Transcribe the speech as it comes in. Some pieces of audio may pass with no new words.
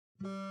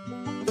Hi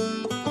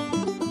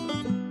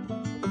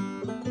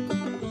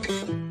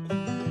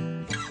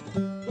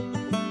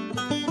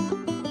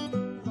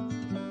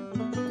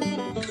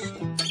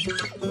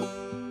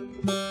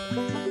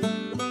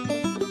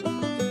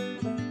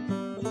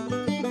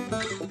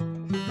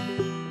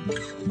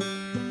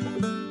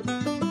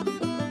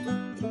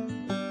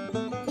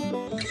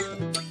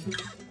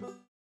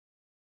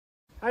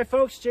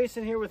folks,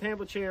 Jason here with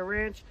Hanbleceya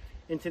Ranch.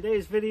 In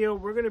today's video,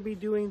 we're going to be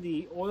doing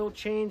the oil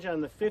change on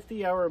the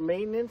 50-hour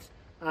maintenance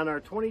on our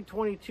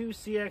 2022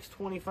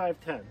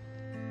 CX2510.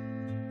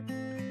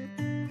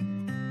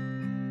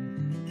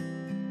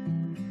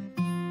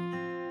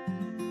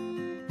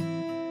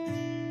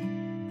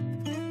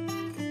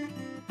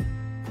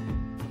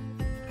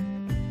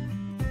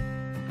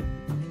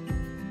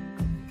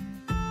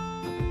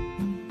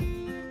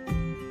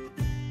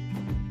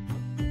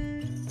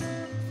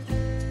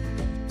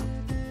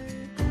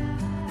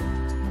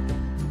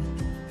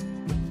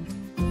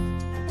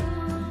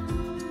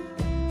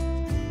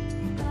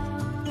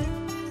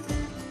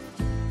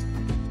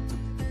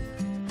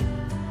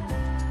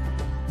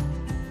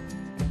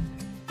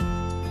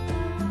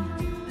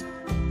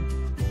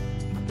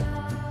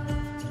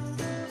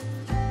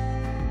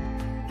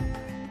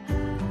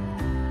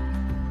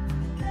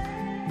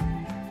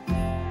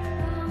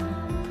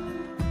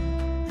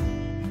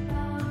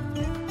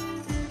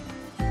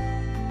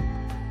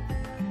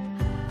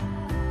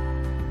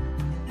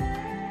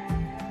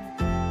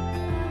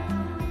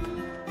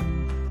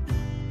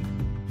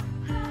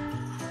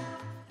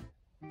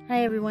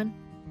 Hi everyone.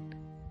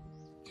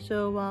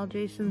 So while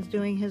Jason's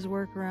doing his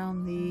work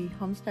around the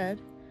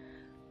homestead,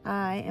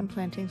 I am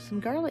planting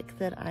some garlic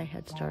that I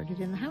had started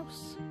in the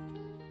house.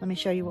 Let me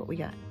show you what we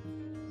got.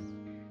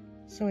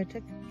 So I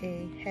took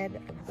a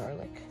head of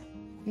garlic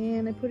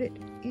and I put it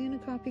in a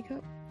coffee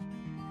cup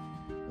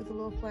with a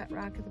little flat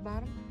rock at the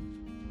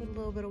bottom. Put a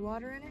little bit of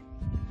water in it.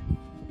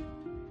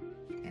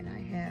 And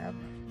I have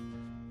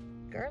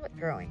garlic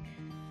growing.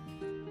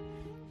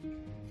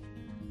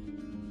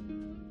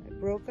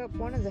 Broke up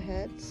one of the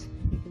heads.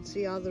 You can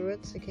see all the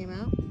roots that came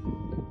out.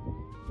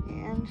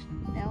 And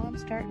now I'm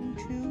starting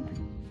to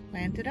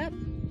plant it up.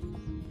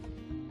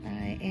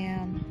 I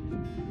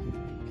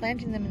am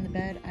planting them in the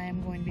bed. I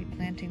am going to be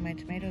planting my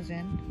tomatoes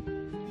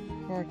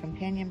in for a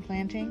companion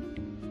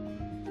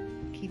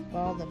planting. Keep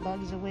all the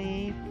bugs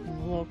away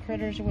and the little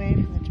critters away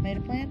from the tomato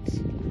plants.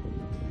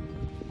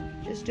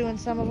 Just doing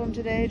some of them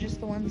today, just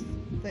the ones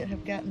that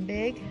have gotten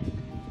big.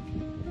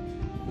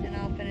 And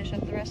I'll finish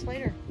up the rest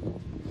later.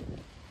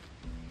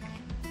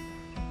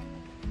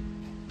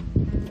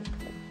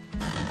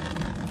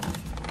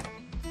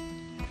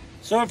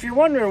 So if you're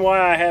wondering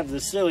why I have the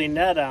silly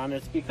net on,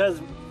 it's because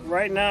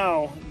right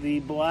now the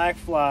black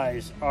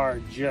flies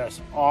are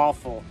just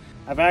awful.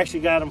 I've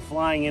actually got them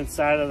flying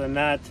inside of the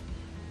net,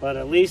 but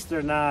at least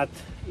they're not,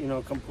 you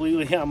know,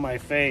 completely on my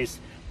face.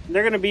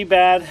 They're going to be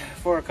bad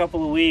for a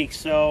couple of weeks,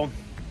 so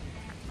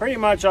pretty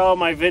much all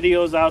my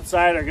videos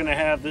outside are going to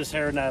have this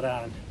hair net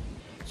on.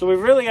 So we've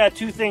really got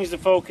two things to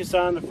focus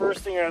on. The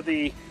first thing are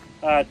the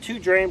two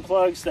drain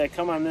plugs that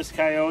come on this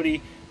Kioti,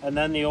 and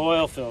then the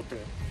oil filter.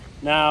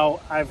 Now,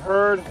 I've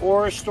heard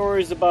horror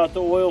stories about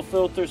the oil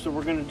filter, so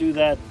we're going to do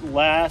that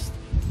last.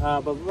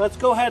 But let's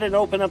go ahead and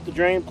open up the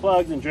drain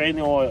plugs and drain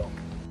the oil.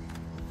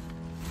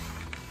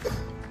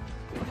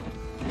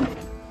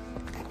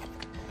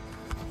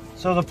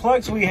 So the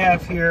plugs we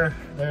have here,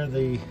 they're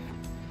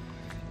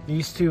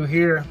these two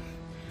here.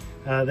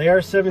 They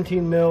are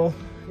 17 mil,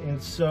 and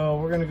so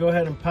we're going to go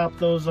ahead and pop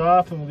those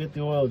off and we'll get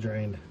the oil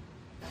drained.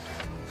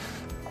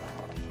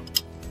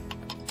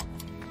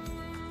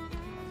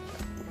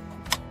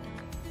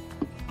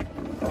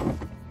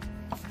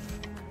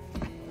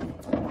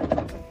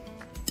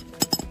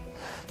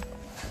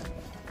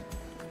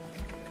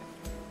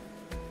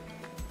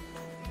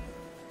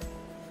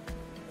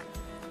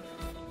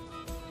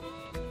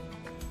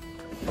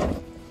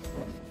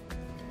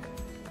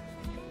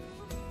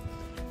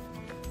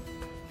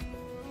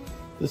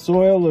 This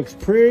oil looks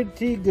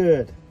pretty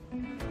good.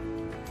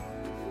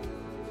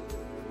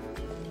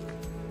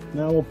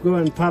 Now we'll go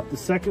ahead and pop the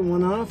second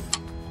one off.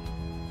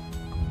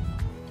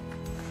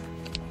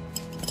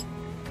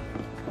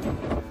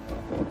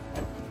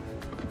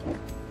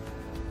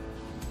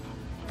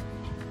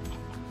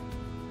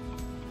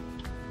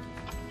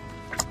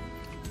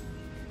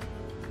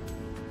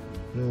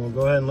 And we'll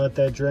go ahead and let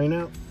that drain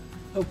out.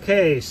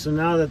 Okay, so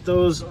now that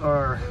those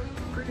are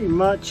pretty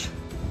much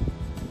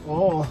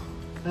all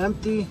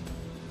empty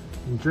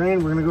and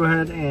drained, we're going to go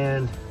ahead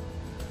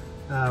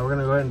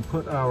and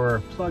put our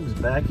plugs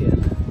back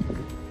in.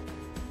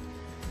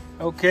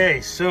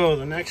 Okay, so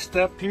the next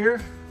step here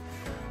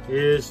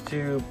is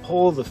to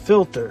pull the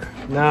filter.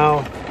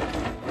 Now,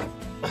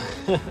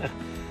 the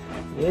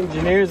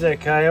engineers at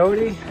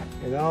Kioti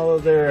and all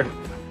of their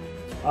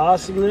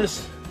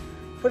awesomeness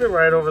put it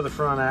right over the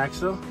front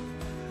axle.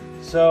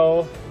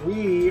 So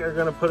we are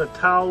going to put a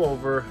towel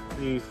over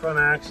the front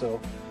axle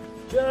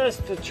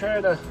just to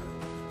try to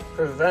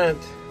prevent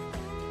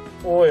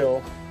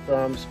oil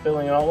from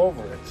spilling all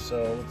over it.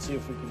 So let's see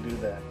if we can do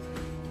that.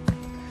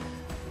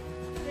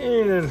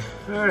 And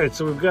all right,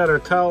 so we've got our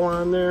towel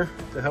on there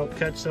to help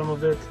catch some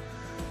of it.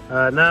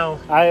 Now,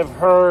 I have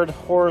heard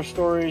horror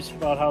stories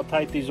about how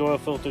tight these oil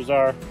filters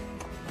are.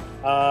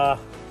 But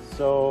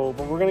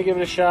we're gonna give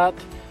it a shot.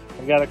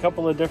 I've got a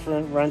couple of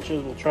different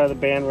wrenches. We'll try the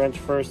band wrench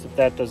first. If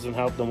that doesn't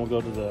help, then we'll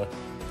go to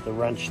the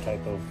wrench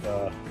type of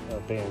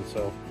band.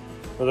 So,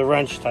 or the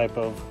wrench type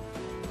of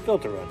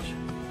filter wrench.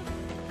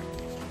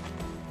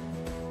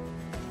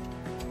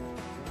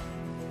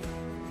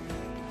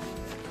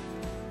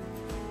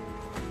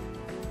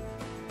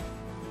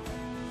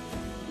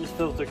 This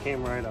filter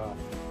came right off.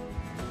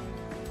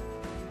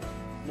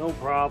 No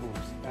problems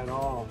at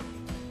all.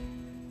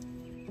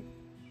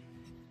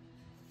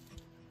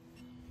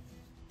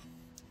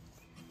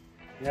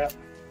 Yep.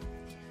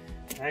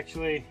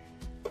 Actually,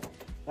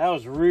 that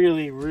was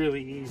really,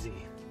 really easy.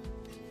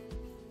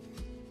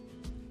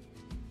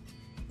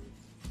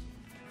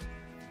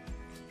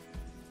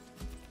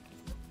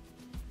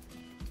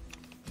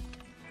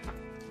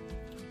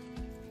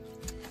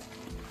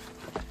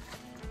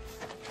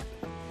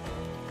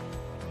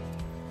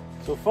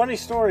 So, funny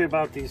story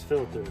about these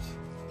filters.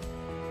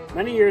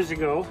 Many years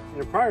ago,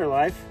 in a prior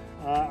life,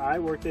 I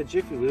worked at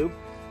Jiffy Lube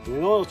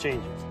doing oil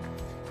changes.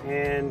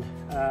 And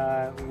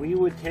we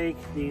would take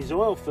these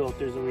oil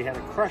filters and we had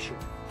a crusher.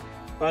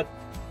 But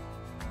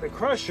the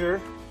crusher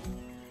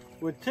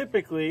would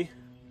typically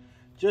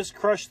just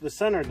crush the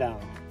center down.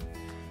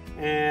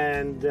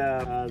 And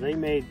they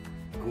made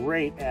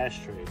great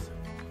ashtrays.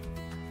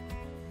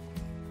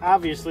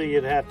 Obviously,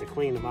 you'd have to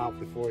clean them out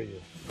before you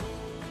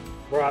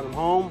brought them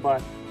home,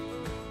 but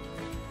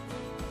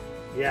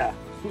yeah.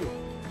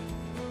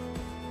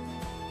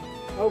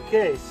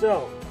 Okay,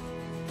 so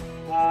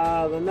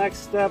the next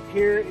step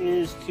here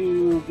is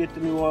to get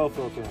the new oil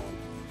filter on.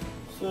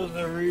 So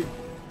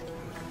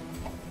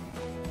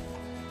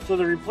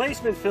the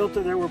replacement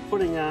filter that we're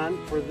putting on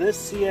for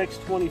this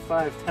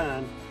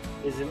CX2510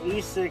 is an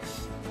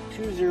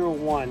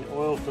E6201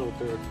 oil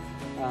filter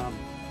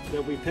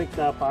that we picked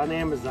up on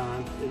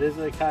Amazon. It is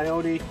a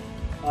Kioti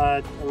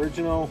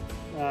original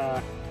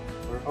or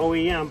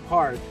OEM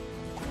part.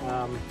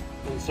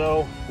 And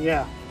so,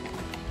 yeah.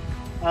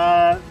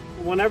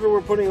 Whenever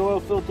we're putting oil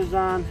filters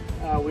on,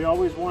 we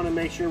always want to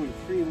make sure we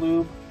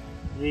pre-lube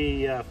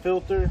the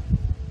filter.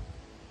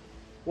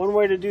 One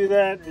way to do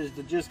that is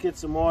to just get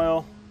some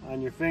oil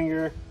on your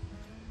finger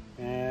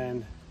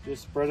and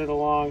just spread it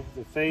along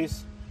the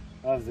face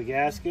of the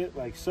gasket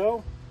like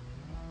so.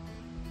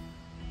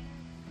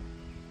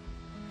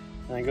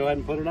 And then go ahead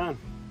and put it on.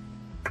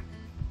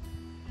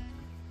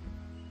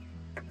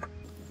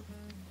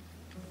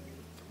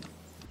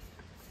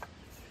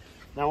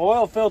 Now,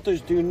 oil filters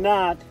do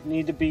not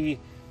need to be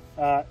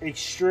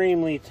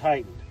extremely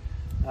tightened.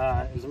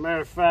 As a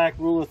matter of fact,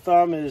 rule of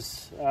thumb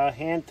is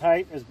hand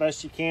tight as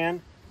best you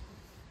can.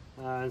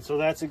 And so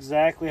that's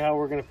exactly how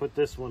we're going to put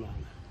this one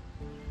on.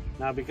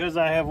 Now, because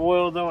I have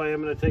oil though, I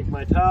am going to take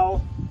my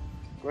towel,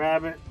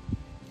 grab it,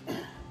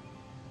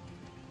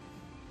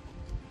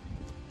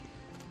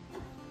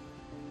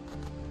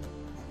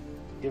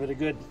 give it a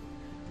good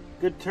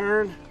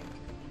turn,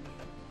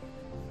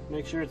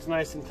 make sure it's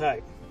nice and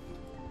tight.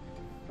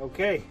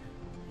 Okay,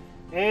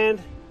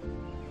 and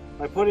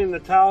by putting the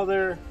towel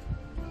there,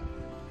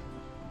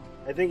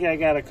 I think I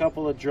got a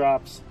couple of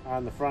drops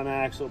on the front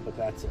axle, but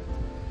that's it.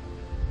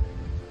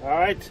 All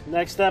right,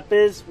 next step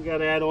is we got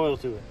to add oil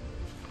to it.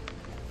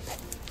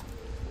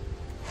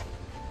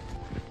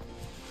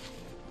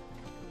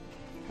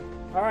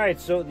 All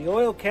right, so the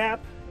oil cap,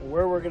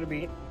 where we're going to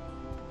be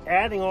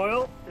adding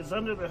oil, is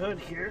under the hood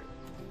here.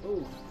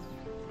 Ooh,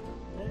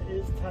 that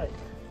is tight.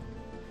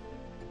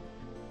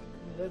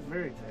 That's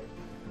very tight.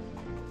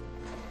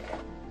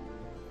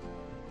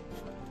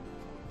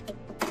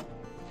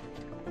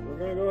 We're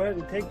going to go ahead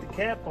and take the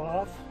cap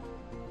off,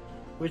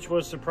 which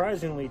was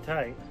surprisingly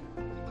tight.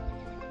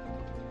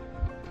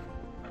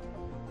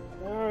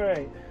 All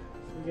right,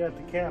 so we got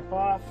the cap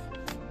off.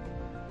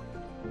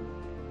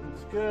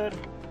 It's good.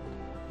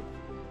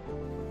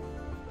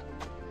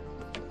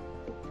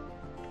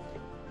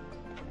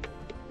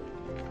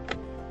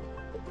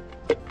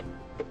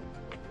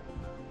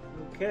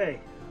 Okay.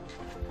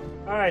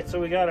 All right, so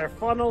we got our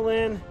funnel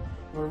in.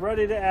 We're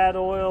ready to add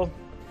oil.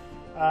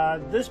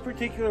 This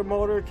particular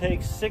motor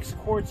takes 6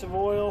 quarts of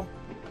oil,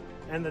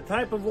 and the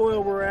type of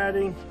oil we're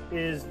adding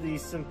is the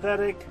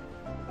synthetic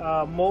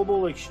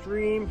Mobile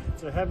Extreme.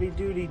 It's a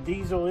heavy-duty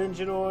diesel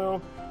engine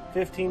oil,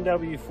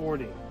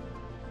 15W40.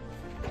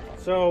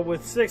 So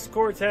with 6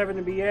 quarts having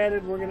to be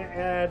added, we're going to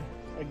add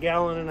 1.5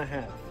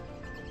 gallons.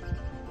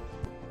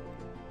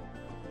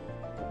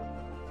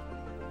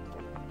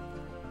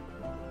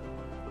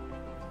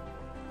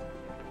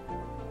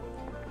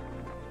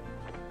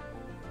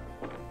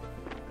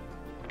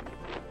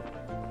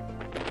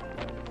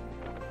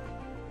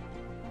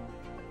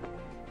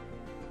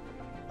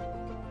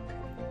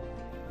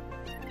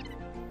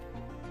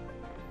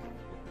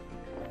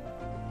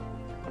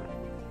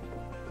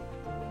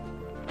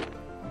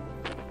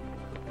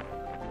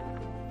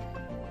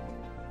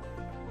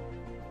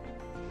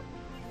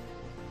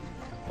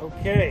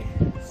 Okay,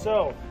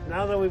 So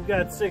now that we've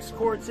got 6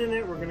 quarts in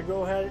it, we're going to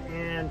go ahead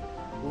and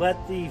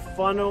let the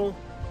funnel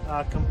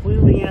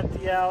completely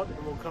empty out,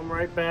 and we'll come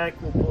right back.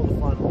 We'll pull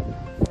the funnel.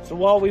 So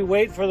while we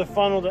wait for the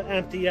funnel to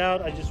empty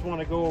out, I just want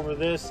to go over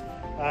this.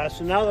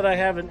 So now that I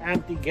have an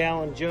empty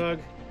gallon jug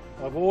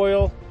of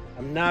oil,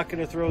 I'm not going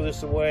to throw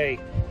this away.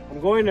 I'm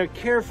going to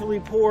carefully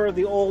pour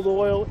the old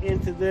oil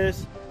into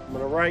this. I'm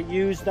going to write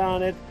used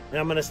on it, and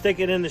I'm going to stick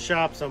it in the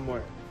shop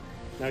somewhere.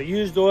 Now,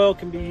 used oil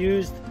can be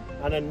used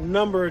on a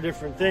number of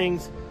different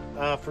things.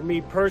 For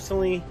me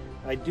personally,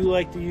 I do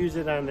like to use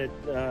it on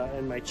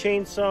in my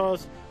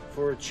chainsaws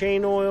for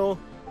chain oil,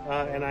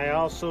 and I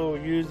also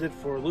use it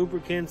for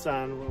lubricants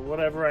on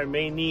whatever I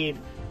may need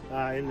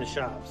in the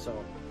shop. So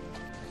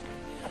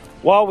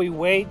while we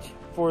wait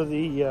for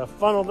the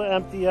funnel to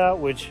empty out,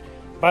 which,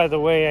 by the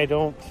way,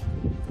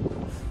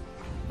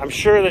 I'm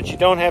sure that you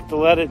don't have to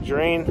let it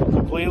drain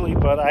completely,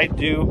 but I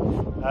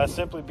do,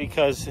 simply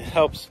because it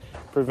helps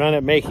prevent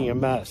it making a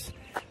mess.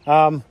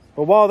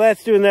 But while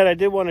that's doing that, I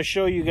did want to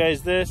show you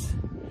guys this.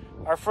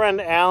 Our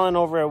friend Alan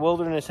over at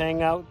Wilderness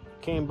Hangout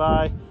came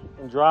by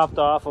and dropped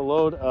off a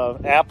load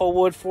of apple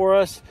wood for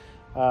us.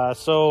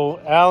 So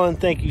Alan,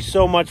 thank you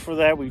so much for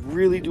that. We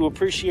really do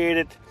appreciate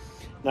it.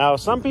 Now,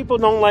 some people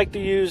don't like to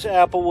use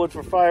apple wood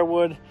for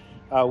firewood.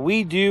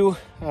 We do,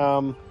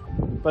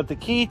 but the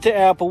key to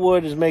apple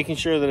wood is making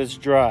sure that it's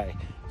dry.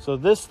 So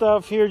this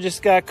stuff here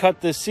just got cut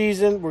this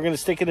season. We're going to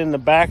stick it in the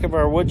back of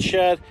our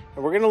woodshed,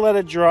 and we're going to let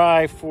it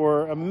dry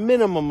for a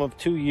minimum of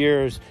 2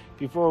 years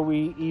before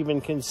we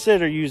even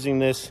consider using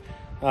this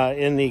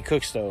in the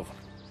cook stove.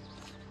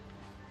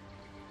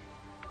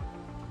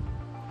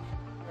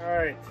 All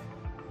right.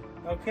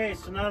 Okay,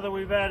 so now that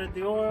we've added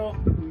the oil,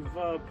 we've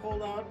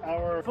pulled out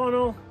our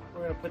funnel.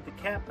 We're going to put the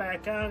cap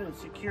back on and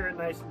secure it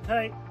nice and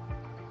tight.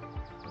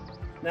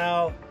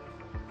 Now,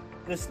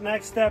 this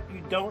next step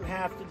you don't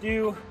have to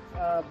do,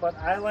 but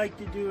I like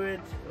to do it.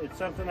 It's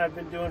something I've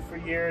been doing for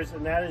years,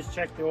 and that is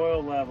check the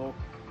oil level,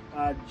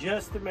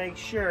 just to make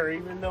sure,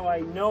 even though I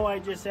know I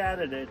just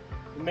added it,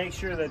 to make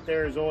sure that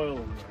there is oil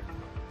in there.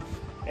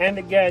 And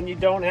again, you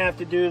don't have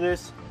to do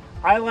this.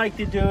 I like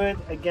to do it,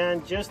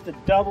 again, just to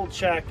double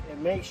check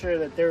and make sure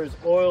that there is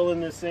oil in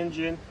this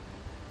engine.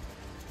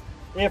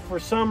 If for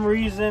some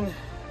reason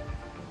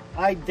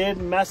I did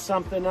mess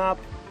something up,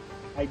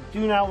 I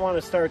do not want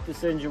to start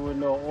this engine with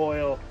no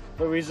oil.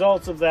 The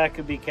results of that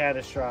could be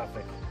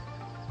catastrophic.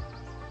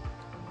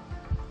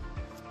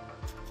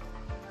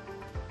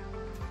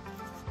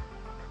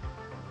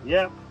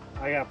 Yep,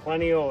 I got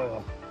plenty of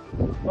oil.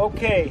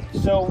 Okay,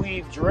 so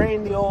we've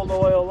drained the old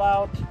oil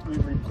out,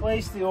 we've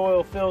replaced the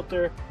oil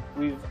filter,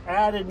 we've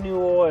added new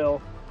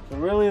oil. So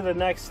really the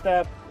next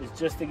step is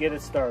just to get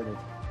it started.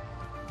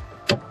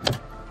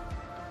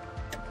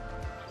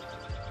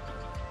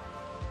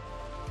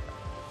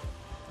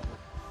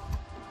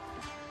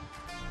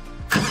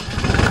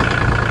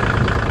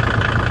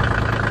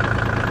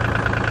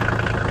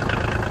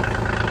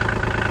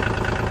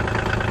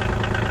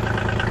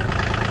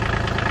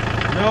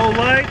 No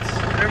lights,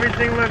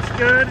 everything looks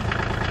good.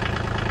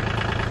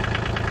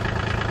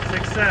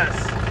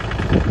 Success.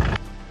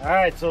 All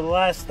right, so the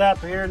last step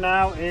here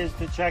now is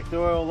to check the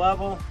oil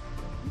level.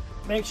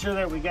 Make sure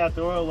that we got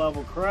the oil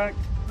level correct.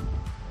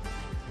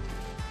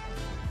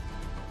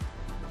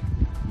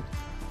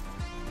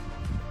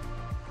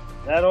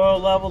 That oil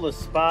level is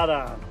spot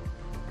on.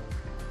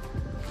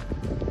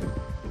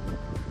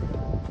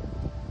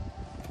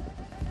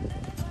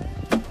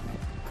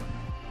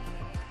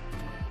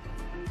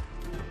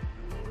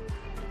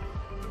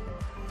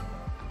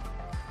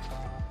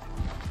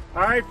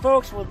 All right,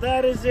 folks, well,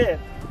 that is it.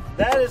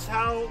 That is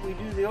how we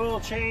do the oil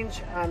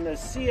change on the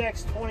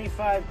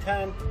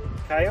CX2510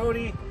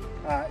 Kioti.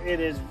 It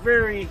is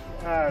very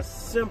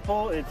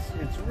simple.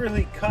 It's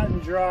really cut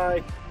and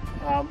dry.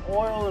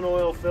 Oil and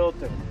oil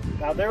filter.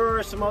 Now, there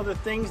are some other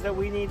things that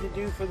we need to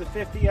do for the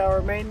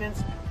 50-hour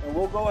maintenance, and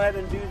we'll go ahead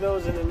and do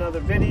those in another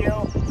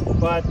video.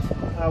 But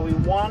we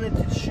wanted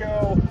to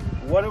show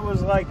what it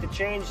was like to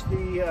change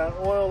the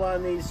oil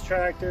on these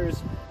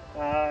tractors.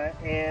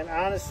 And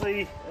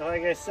honestly,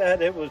 like I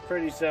said, it was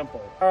pretty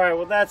simple. All right,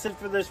 well, that's it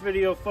for this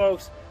video,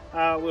 folks.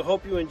 We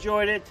hope you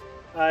enjoyed it.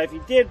 If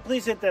you did,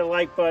 please hit that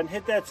like button,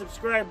 hit that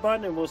subscribe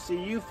button, and we'll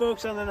see you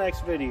folks on the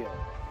next video.